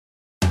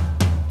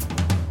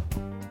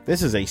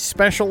This is a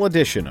special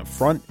edition of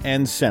Front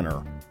and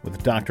Center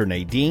with Dr.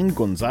 Naydeen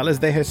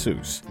González-De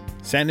Jesús,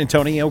 San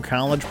Antonio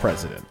College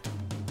President.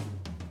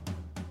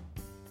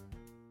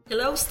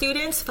 Hello,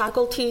 students,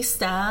 faculty,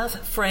 staff,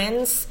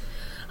 friends.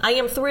 I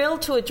am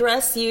thrilled to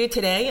address you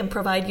today and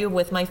provide you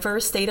with my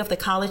first State of the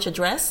College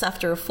address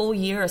after a full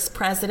year as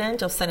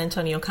president of San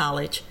Antonio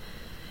College.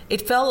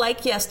 It felt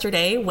like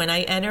yesterday when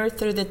I entered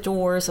through the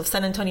doors of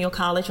San Antonio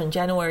College on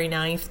January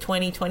 9th,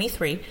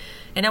 2023,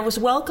 and I was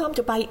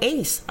welcomed by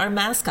ACE, our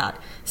mascot,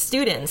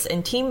 students,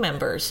 and team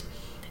members.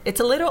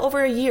 It's a little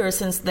over a year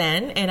since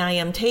then, and I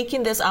am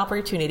taking this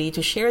opportunity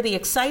to share the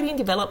exciting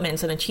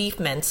developments and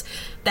achievements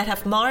that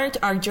have marked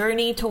our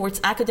journey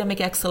towards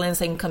academic excellence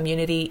and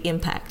community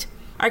impact.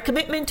 Our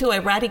commitment to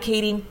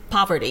eradicating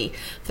poverty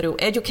through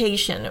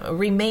education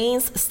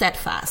remains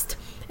steadfast,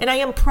 and I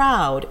am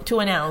proud to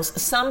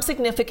announce some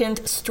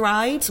significant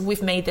strides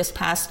we've made this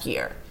past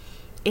year.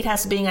 It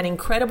has been an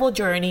incredible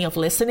journey of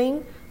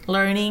listening,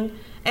 learning,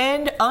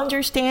 and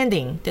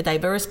understanding the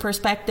diverse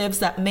perspectives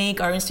that make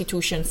our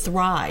institution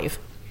thrive.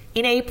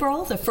 In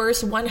April, the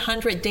first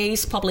 100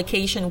 Days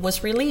publication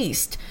was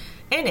released.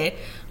 In it,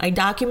 I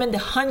document the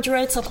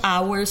hundreds of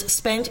hours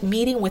spent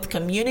meeting with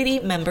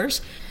community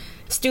members,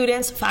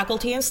 students,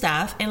 faculty, and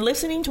staff, and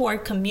listening to our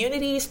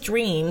community's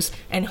dreams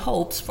and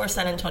hopes for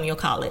San Antonio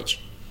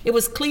College. It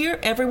was clear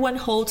everyone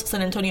holds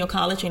San Antonio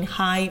College in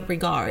high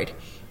regard,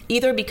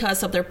 either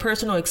because of their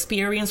personal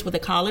experience with the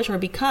college or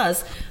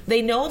because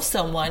they know of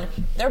someone,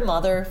 their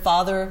mother,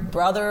 father,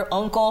 brother,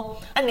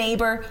 uncle, a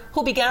neighbor,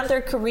 who began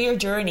their career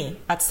journey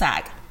at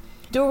SAC.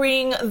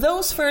 During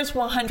those first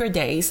 100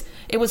 days,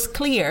 it was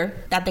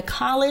clear that the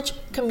college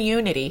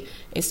community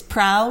is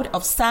proud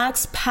of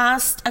SAC's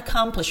past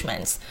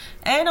accomplishments,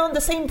 and on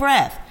the same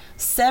breath,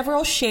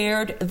 several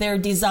shared their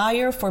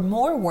desire for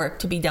more work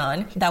to be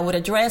done that would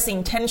address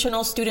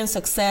intentional student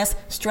success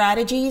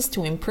strategies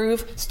to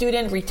improve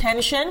student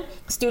retention,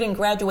 student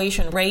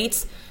graduation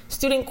rates,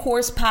 student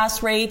course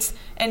pass rates,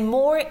 and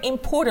more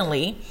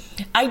importantly,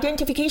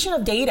 identification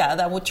of data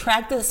that would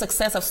track the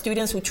success of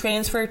students who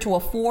transfer to a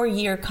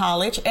 4-year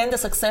college and the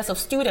success of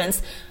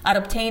students at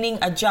obtaining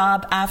a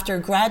job after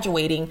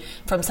graduating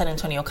from San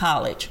Antonio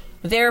College.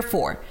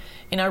 Therefore,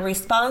 in our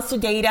response to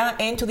data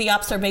and to the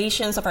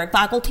observations of our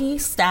faculty,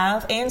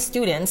 staff, and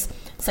students,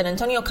 San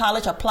Antonio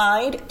College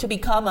applied to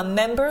become a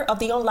member of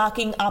the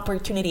Unlocking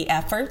Opportunity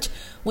effort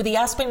with the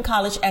Aspen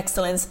College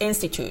Excellence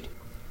Institute.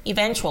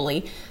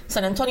 Eventually,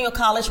 San Antonio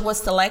College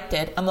was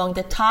selected among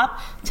the top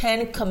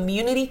 10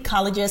 community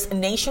colleges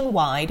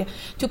nationwide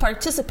to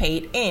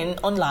participate in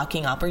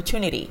Unlocking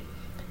Opportunity.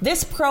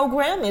 This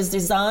program is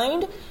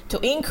designed to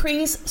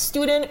increase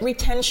student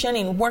retention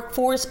in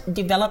workforce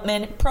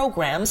development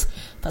programs,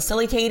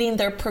 facilitating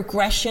their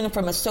progression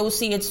from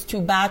associates to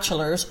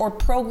bachelors or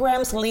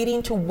programs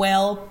leading to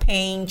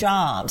well-paying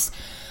jobs.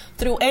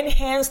 Through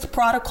enhanced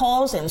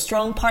protocols and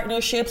strong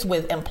partnerships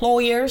with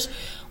employers,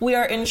 we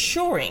are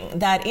ensuring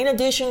that in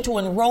addition to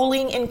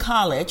enrolling in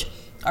college,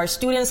 our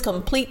students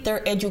complete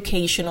their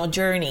educational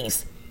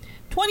journeys.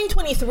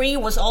 2023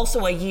 was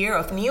also a year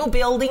of new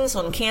buildings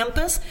on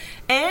campus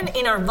and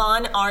in our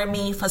Von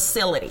Army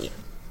facility.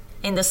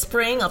 In the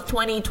spring of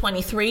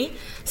 2023,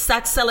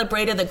 SAC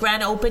celebrated the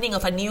grand opening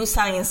of a new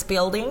science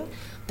building,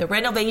 the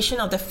renovation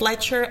of the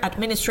Fletcher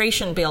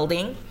Administration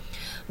Building,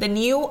 the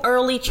new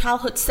Early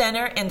Childhood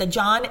Center and the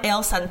John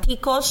L.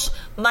 Santikos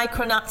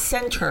Micronaut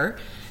Center,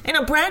 and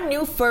a brand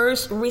new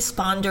First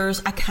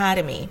Responders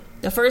Academy.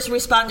 The First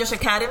Responders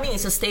Academy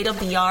is a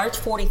state-of-the-art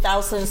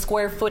 40,000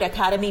 square foot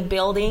academy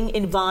building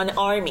in Von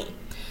Army.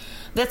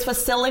 This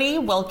facility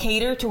will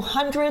cater to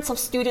hundreds of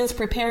students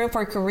preparing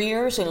for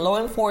careers in law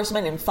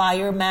enforcement and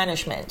fire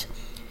management.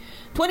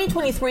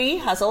 2023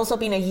 has also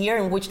been a year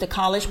in which the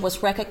college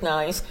was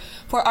recognized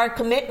for our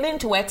commitment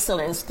to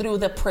excellence through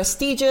the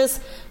prestigious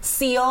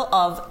Seal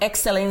of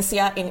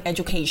Excelencia in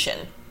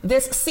Education.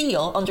 This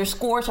seal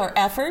underscores our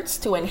efforts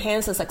to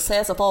enhance the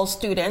success of all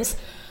students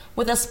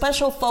with a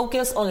special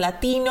focus on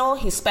Latino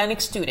Hispanic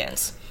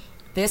students.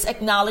 This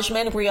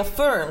acknowledgement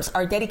reaffirms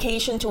our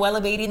dedication to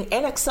elevating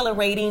and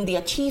accelerating the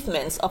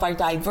achievements of our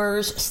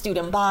diverse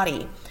student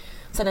body.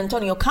 San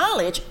Antonio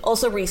College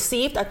also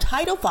received a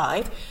Title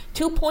V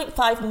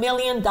 $2.5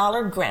 million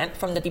grant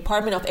from the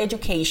Department of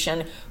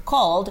Education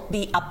called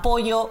the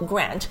Apoyo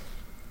Grant.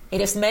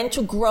 It is meant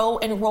to grow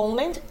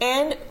enrollment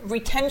and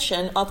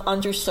retention of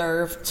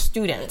underserved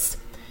students.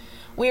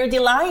 We are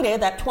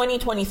delighted that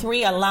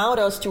 2023 allowed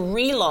us to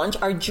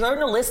relaunch our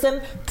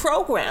journalism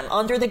program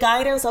under the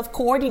guidance of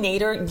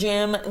coordinator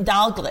Jim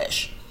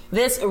Dalglish.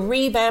 This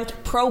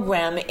revamped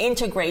program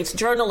integrates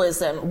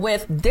journalism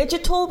with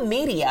digital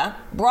media,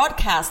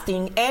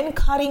 broadcasting, and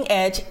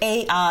cutting-edge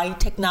AI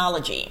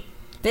technology.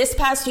 This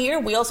past year,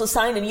 we also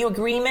signed a new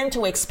agreement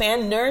to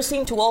expand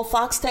nursing to all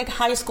Fox Tech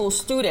High School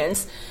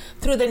students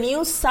through the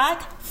new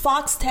SAC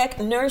Fox Tech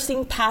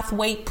Nursing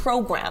Pathway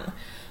Program.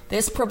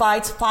 This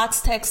provides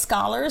Fox Tech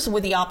scholars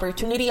with the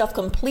opportunity of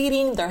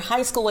completing their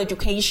high school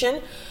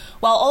education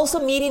while also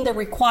meeting the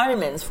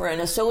requirements for an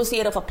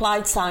Associate of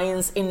Applied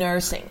Science in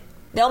Nursing.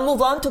 They'll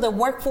move on to the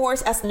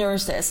workforce as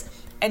nurses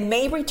and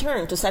may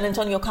return to San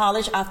Antonio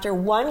College after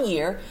 1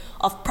 year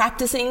of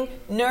practicing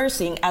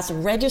nursing as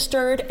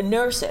registered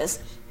nurses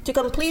to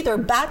complete their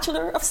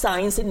Bachelor of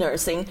Science in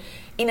Nursing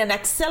in an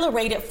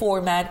accelerated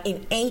format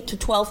in 8 to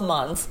 12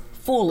 months,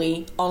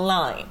 fully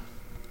online.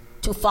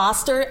 To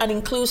foster an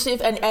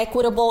inclusive and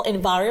equitable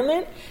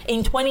environment,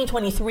 in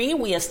 2023,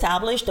 we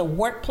established the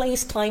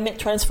Workplace Climate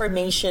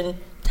Transformation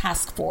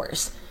Task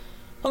Force.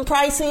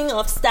 Comprising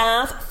of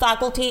staff,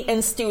 faculty,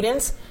 and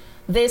students,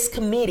 this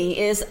committee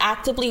is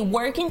actively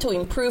working to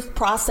improve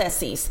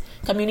processes,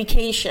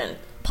 communication,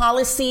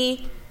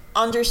 policy,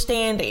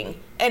 understanding,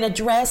 and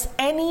address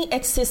any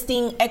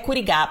existing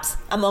equity gaps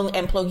among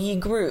employee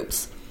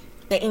groups.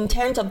 The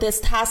intent of this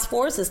task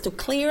force is to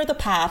clear the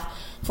path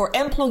for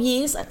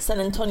employees at San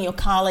Antonio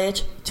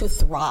College to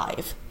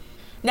thrive.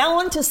 Now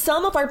on to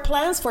some of our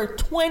plans for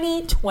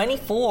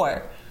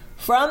 2024.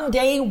 From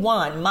day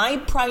one, my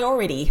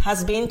priority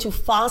has been to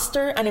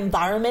foster an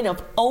environment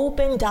of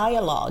open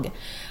dialogue.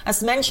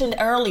 As mentioned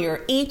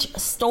earlier, each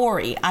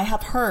story I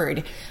have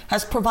heard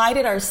has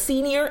provided our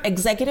senior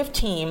executive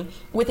team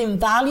with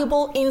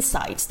invaluable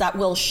insights that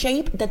will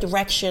shape the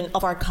direction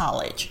of our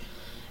college.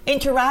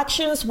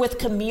 Interactions with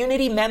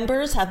community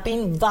members have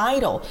been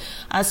vital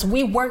as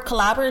we work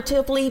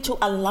collaboratively to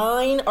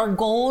align our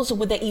goals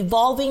with the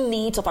evolving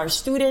needs of our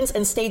students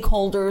and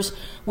stakeholders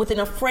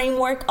within a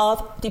framework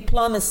of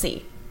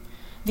diplomacy.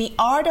 The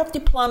art of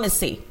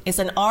diplomacy is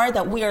an art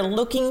that we are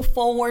looking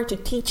forward to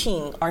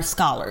teaching our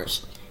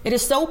scholars. It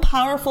is so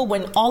powerful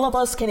when all of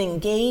us can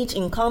engage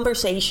in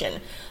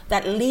conversation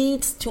that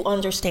leads to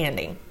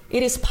understanding.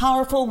 It is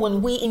powerful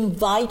when we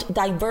invite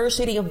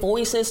diversity of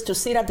voices to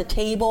sit at the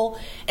table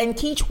and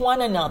teach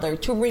one another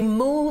to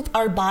remove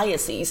our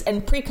biases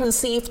and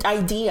preconceived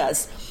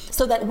ideas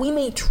so that we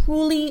may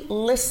truly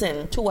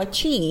listen to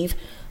achieve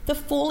the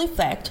full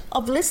effect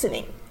of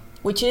listening,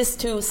 which is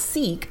to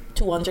seek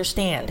to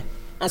understand.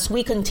 As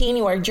we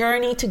continue our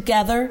journey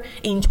together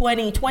in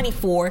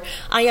 2024,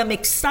 I am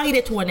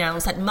excited to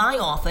announce that my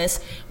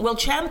office will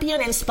champion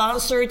and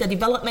sponsor the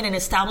development and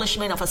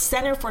establishment of a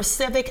Center for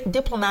Civic,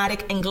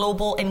 Diplomatic, and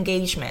Global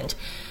Engagement.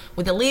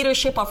 With the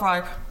leadership of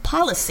our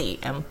Policy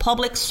and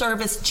Public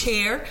Service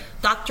Chair,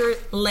 Dr.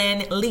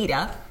 Len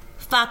Lita,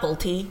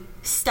 faculty,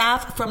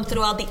 staff from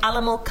throughout the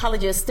Alamo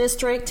Colleges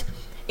District,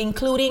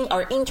 including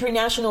our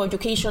International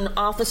Education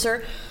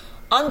Officer,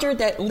 under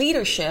the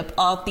leadership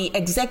of the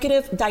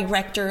Executive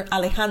Director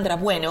Alejandra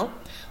Bueno,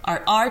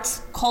 our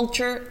Arts,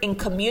 Culture, and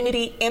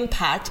Community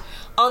Impact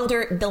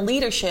under the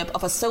leadership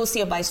of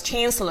Associate Vice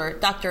Chancellor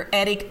Dr.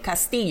 Eric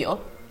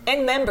Castillo,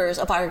 and members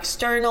of our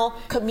external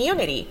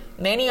community,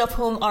 many of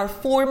whom are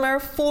former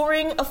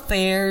foreign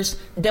affairs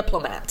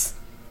diplomats.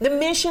 The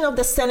mission of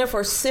the Center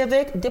for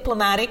Civic,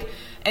 Diplomatic,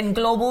 and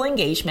Global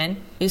Engagement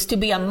is to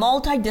be a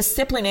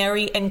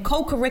multidisciplinary and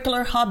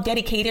co-curricular hub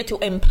dedicated to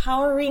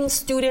empowering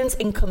students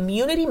and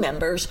community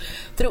members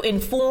through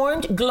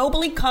informed,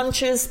 globally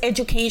conscious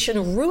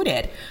education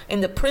rooted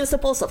in the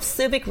principles of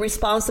civic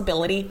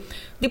responsibility,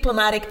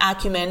 diplomatic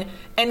acumen,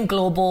 and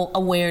global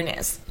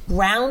awareness,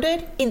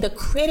 grounded in the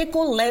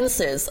critical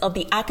lenses of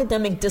the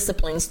academic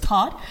disciplines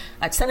taught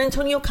at San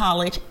Antonio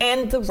College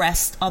and the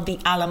rest of the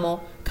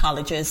Alamo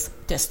Colleges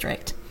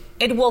District.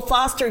 It will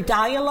foster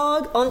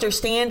dialogue,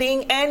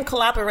 understanding, and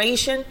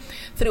collaboration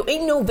through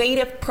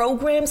innovative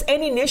programs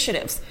and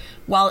initiatives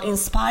while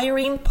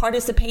inspiring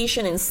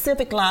participation in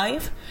civic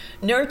life,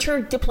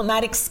 nurture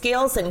diplomatic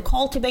skills, and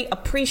cultivate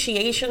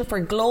appreciation for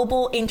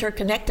global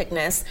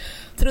interconnectedness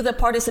through the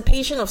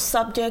participation of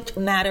subject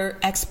matter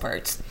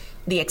experts,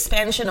 the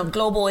expansion of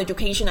global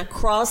education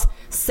across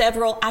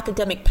several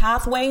academic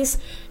pathways,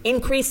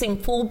 increasing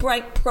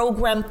Fulbright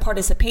program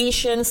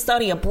participation,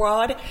 study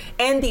abroad,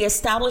 and the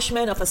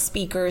establishment of a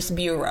speakers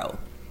bureau.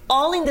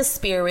 All in the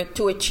spirit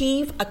to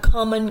achieve a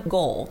common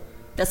goal,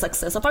 the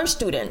success of our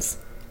students,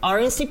 our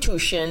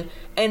institution,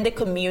 and the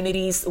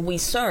communities we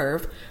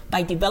serve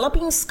by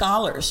developing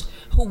scholars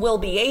who will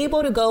be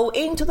able to go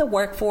into the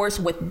workforce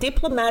with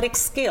diplomatic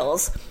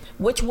skills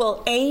which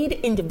will aid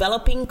in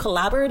developing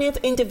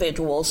collaborative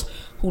individuals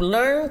who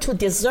learn to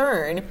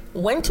discern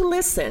when to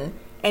listen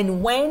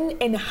and when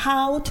and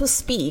how to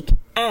speak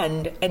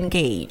and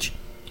engage.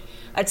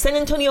 At San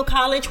Antonio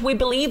College, we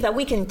believe that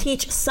we can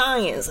teach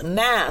science,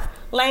 math,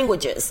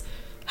 languages.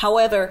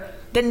 However,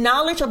 the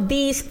knowledge of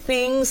these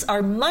things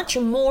are much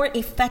more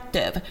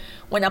effective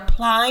when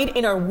applied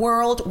in our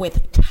world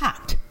with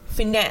tact,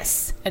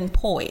 finesse, and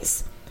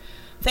poise.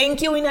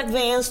 Thank you in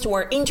advance to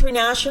our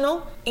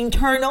international,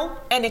 internal,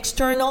 and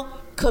external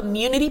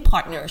community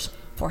partners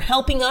for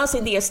helping us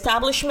in the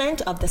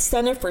establishment of the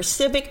Center for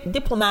Civic,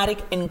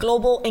 Diplomatic, and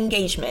Global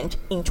Engagement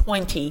in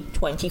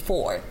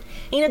 2024.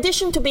 In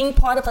addition to being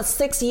part of a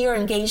 6-year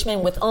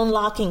engagement with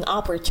Unlocking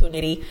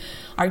Opportunity,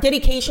 our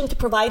dedication to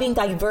providing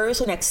diverse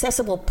and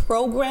accessible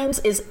programs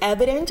is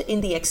evident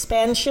in the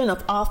expansion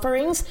of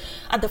offerings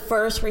at the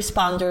First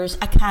Responders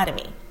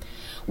Academy.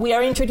 We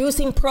are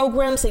introducing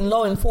programs in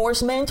law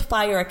enforcement,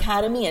 fire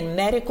academy, and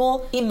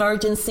medical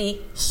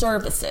emergency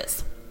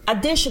services.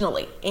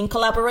 Additionally, in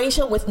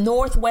collaboration with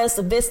Northwest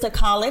Vista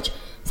College,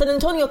 San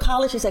Antonio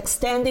College is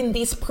extending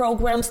these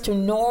programs to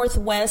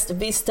Northwest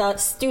Vista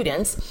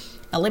students,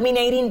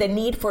 eliminating the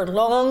need for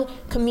long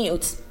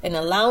commutes and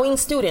allowing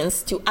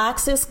students to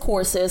access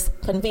courses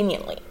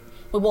conveniently.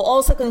 We will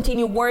also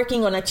continue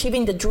working on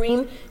achieving the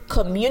Dream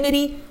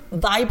Community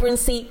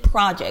Vibrancy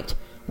Project,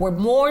 where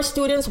more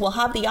students will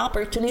have the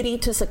opportunity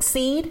to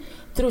succeed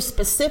through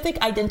specific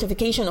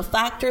identification of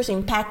factors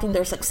impacting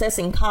their success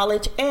in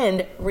college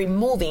and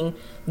removing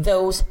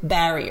those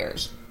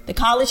barriers. The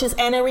college is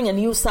entering a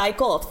new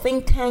cycle of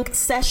think tank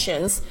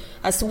sessions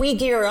as we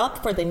gear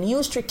up for the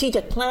new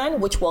strategic plan,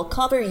 which will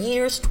cover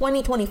years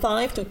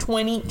 2025 to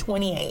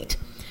 2028.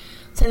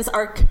 Since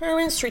our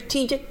current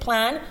strategic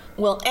plan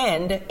will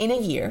end in a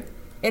year,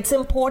 it's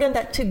important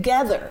that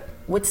together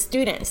with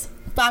students,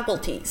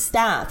 faculty,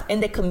 staff,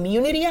 and the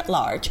community at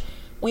large,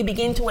 we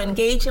begin to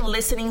engage in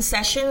listening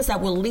sessions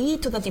that will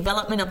lead to the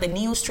development of the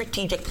new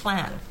strategic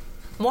plan.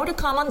 More to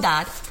come on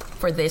that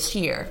for this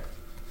year.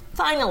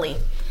 Finally,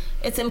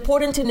 it's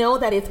important to know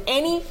that if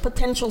any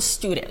potential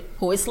student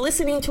who is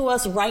listening to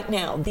us right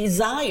now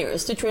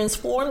desires to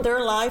transform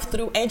their life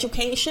through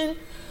education,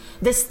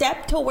 the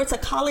step towards a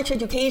college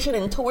education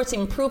and towards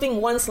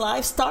improving one's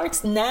life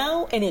starts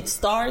now, and it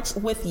starts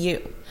with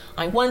you.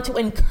 I want to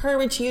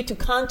encourage you to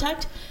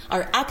contact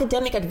our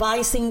academic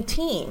advising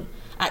team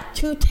at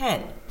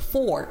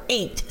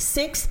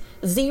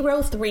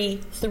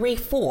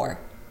 210-486-0334.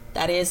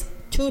 That is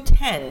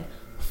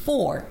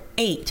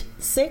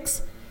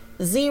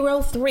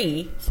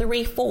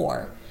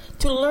 210-486-0334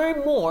 to learn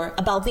more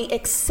about the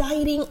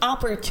exciting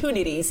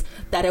opportunities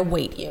that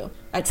await you.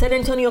 At San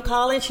Antonio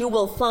College, you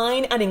will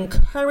find an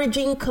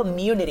encouraging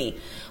community,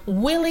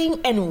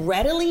 willing and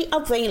readily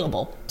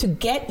available to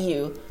get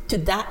you to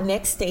that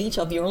next stage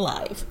of your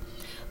life.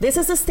 This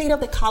is the State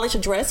of the College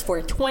Address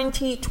for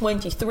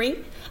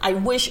 2023. I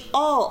wish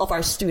all of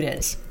our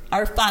students,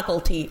 our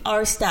faculty,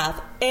 our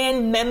staff,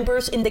 and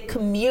members in the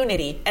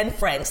community and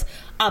friends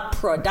a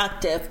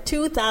productive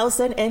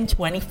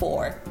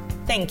 2024.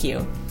 Thank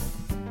you.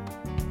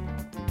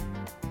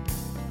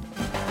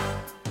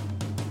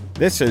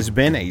 This has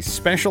been a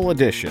special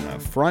edition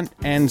of Front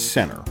and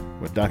Center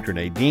with Dr.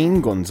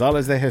 Naydeen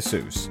González-De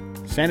Jesús,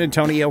 San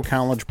Antonio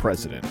College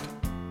President.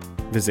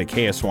 Visit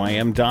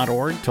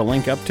ksym.org to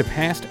link up to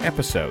past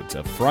episodes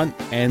of Front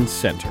and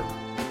Center.